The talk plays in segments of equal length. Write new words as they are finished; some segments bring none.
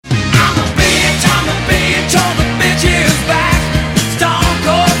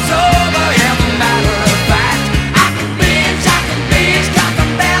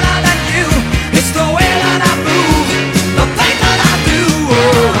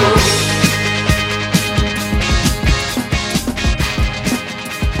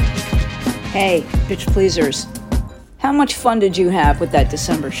Hey, bitch pleasers. How much fun did you have with that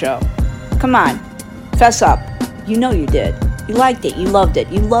December show? Come on, fess up. You know you did. You liked it. You loved it.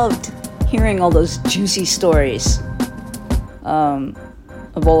 You loved hearing all those juicy stories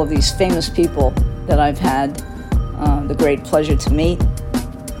of all of these famous people that I've had the great pleasure to meet.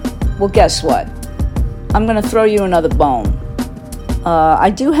 Well, guess what? I'm going to throw you another bone. I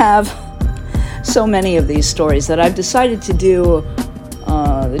do have so many of these stories that I've decided to do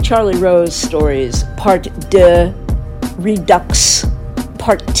the Charlie Rose stories, part 2, Redux,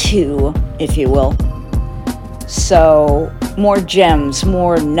 part 2, if you will. So, more gems,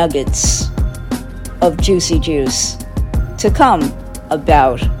 more nuggets of juicy juice to come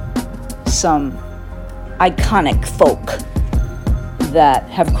about some iconic folk that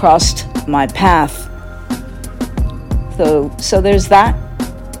have crossed my path. So there's that.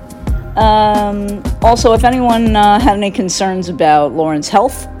 Also, if anyone had any concerns about Lauren's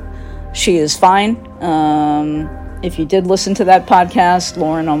health, she is fine. If you did listen to that podcast,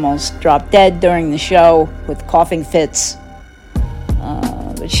 Lauren almost dropped dead during the show with coughing fits.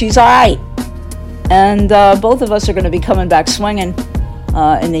 But she's all right. And both of us are going to be coming back swinging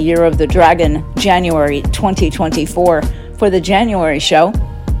in the Year of the Dragon, January 2024, for the January show.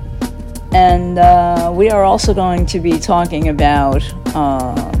 And we are also going to be talking about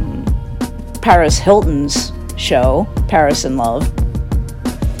Paris Hilton's show, Paris in Love.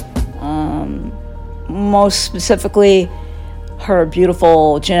 Most specifically, her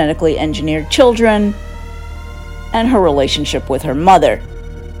beautiful genetically engineered children and her relationship with her mother,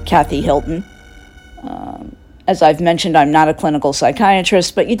 Kathy Hilton. As I've mentioned, I'm not a clinical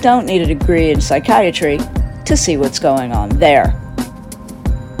psychiatrist, but you don't need a degree in psychiatry to see what's going on there.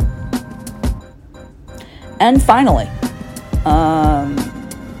 And finally,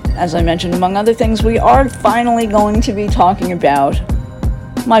 as I mentioned, among other things, we are finally going to be talking about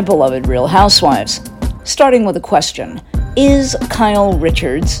my beloved Real Housewives. Starting with a question: is Kyle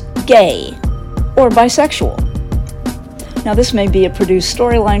Richards gay or bisexual? Now, this may be a produced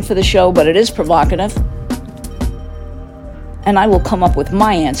storyline for the show, but it is provocative. And I will come up with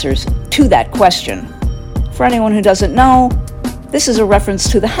my answers to that question. For anyone who doesn't know, this is a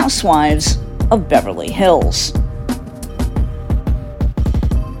reference to the Housewives of Beverly Hills.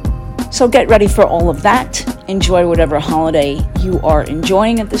 So get ready for all of that. Enjoy whatever holiday you are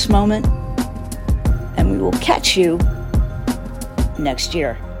enjoying at this moment. And we will catch you next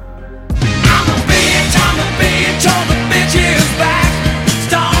year. I'm a bitch, all the bitch is back.